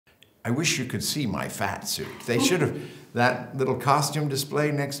I wish you could see my fat suit. They should have, that little costume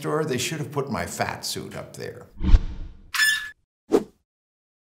display next door, they should have put my fat suit up there.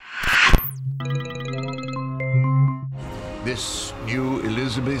 This new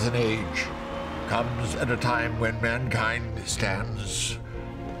Elizabethan age comes at a time when mankind stands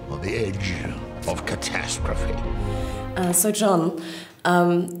on the edge of catastrophe. So John,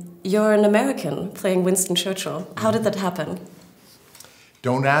 you're an American playing Winston Churchill. How did that happen?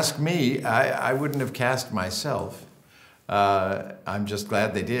 Don't ask me. I wouldn't have cast myself. I'm just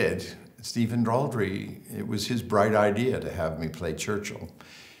glad they did. Stephen Daldry, it was his bright idea to have me play Churchill.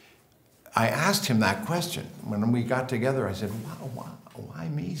 I asked him that question. When we got together, I said, why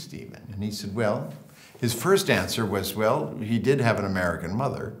me, Stephen? And he said, well, his first answer was, well, he did have an American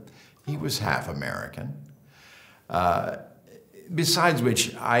mother. He was half American. Besides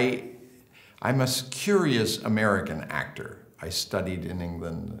which, I'm a curious American actor. I studied in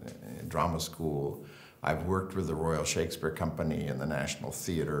England, in drama school. I've worked with the Royal Shakespeare Company and the National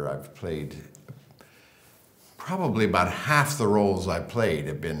Theatre. I've played, probably about half the roles I've played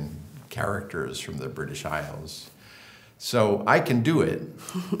have been characters from the British Isles. So I can do it.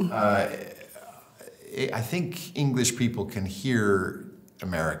 I think English people can hear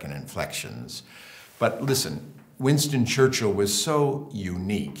American inflections. But listen, Winston Churchill was so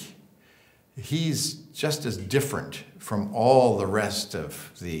unique. He's just as different from all the rest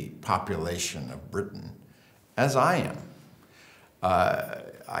of the population of Britain as I am.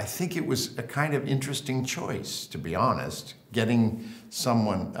 I think it was a kind of interesting choice, to be honest, getting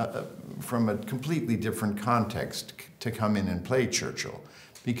someone from a completely different context to come in and play Churchill,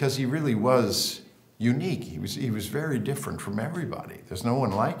 because he really was unique. He was very different from everybody. There's no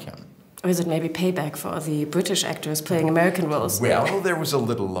one like him. Or is it maybe payback for the British actors playing American roles? Well, there was a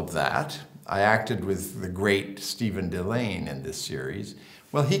little of that. I acted with the great Stephen Delane in this series.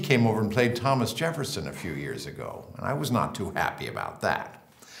 Well, he came over and played Thomas Jefferson a few years ago, and I was not too happy about that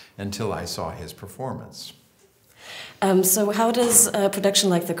until I saw his performance. So how does a production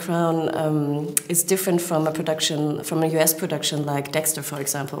like The Crown is different from a production, from a US production like Dexter, for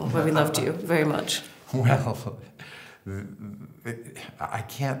example, where we loved you very much? Well, I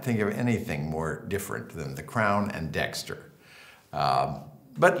can't think of anything more different than The Crown and Dexter.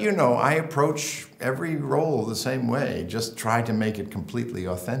 But you know, I approach every role the same way, just try to make it completely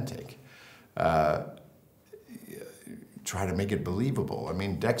authentic. Try to make it believable. I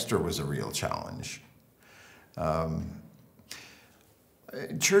mean, Dexter was a real challenge.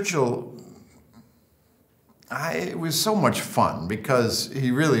 Churchill, it was so much fun because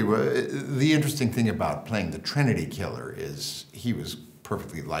he really was, the interesting thing about playing the Trinity Killer is he was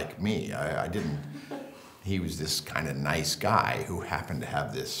perfectly like me. He was this kind of nice guy who happened to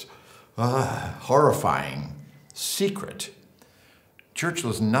have this horrifying secret. Churchill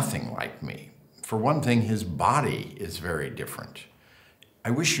is nothing like me. For one thing, his body is very different.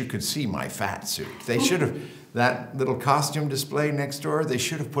 I wish you could see my fat suit. They should have, that little costume display next door, they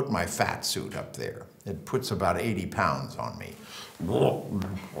should have put my fat suit up there. It puts about 80 pounds on me.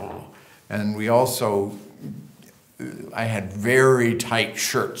 And we also, I had very tight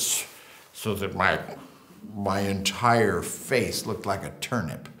shirts so that my entire face looked like a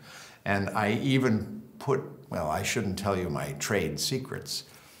turnip. And I even put, well, I shouldn't tell you my trade secrets,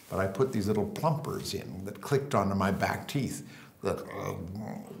 but I put these little plumpers in that clicked onto my back teeth that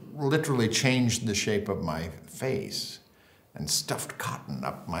literally changed the shape of my face, and stuffed cotton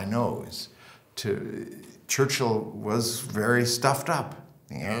up my nose. Churchill was very stuffed up.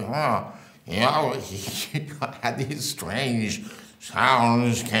 He had these strange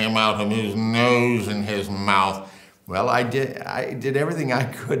sounds came out of his nose and his mouth. Well, I did everything I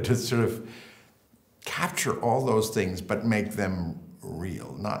could to sort of capture all those things, but make them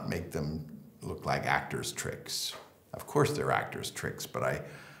real, not make them look like actors' tricks. Of course they're actors' tricks, but I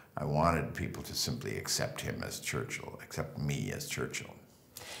wanted people to simply accept him as Churchill, accept me as Churchill.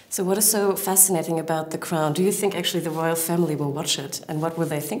 So what is so fascinating about The Crown? Do you think actually the royal family will watch it? And what will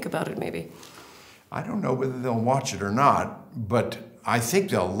they think about it, maybe? I don't know whether they'll watch it or not, but I think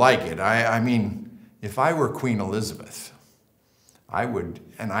they'll like it. I mean, if I were Queen Elizabeth, I would,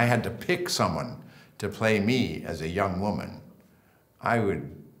 and I had to pick someone to play me as a young woman, I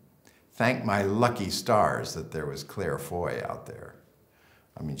would thank my lucky stars that there was Claire Foy out there.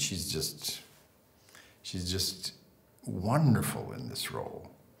 I mean, she's just wonderful in this role.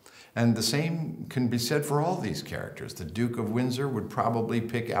 And the same can be said for all these characters. The Duke of Windsor would probably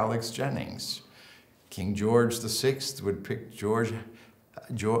pick Alex Jennings. King George VI would pick Jared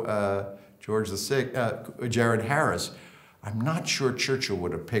Harris. I'm not sure Churchill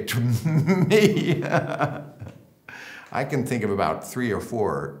would have picked me. I can think of about 3 or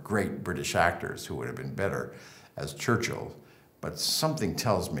 4 great British actors who would have been better as Churchill, but something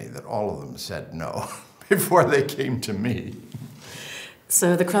tells me that all of them said no before they came to me.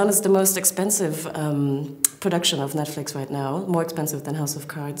 So The Crown is the most expensive production of Netflix right now, more expensive than House of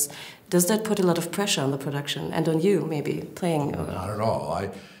Cards. Does that put a lot of pressure on the production and on you, maybe, playing? Not at all.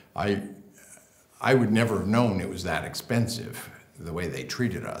 I would never have known it was that expensive, the way they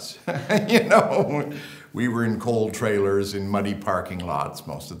treated us. You know, we were in cold trailers in muddy parking lots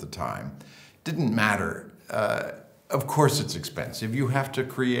most of the time. Didn't matter. Of course it's expensive. You have to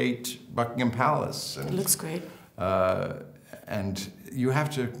create Buckingham Palace. And, it looks great. And you have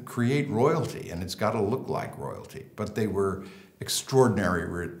to create royalty, and it's got to look like royalty. But they were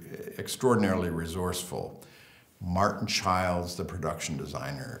extraordinarily resourceful. Martin Childs, the production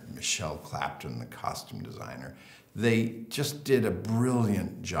designer, Michelle Clapton, the costume designer, they just did a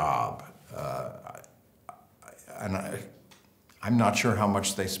brilliant job. I'm not sure how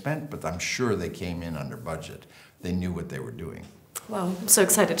much they spent, but I'm sure they came in under budget. They knew what they were doing. Wow, I'm so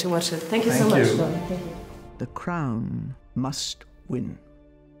excited to watch it. Thank you so much, Don. Thank you. The Crown must win.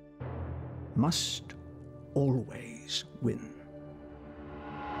 Must always win.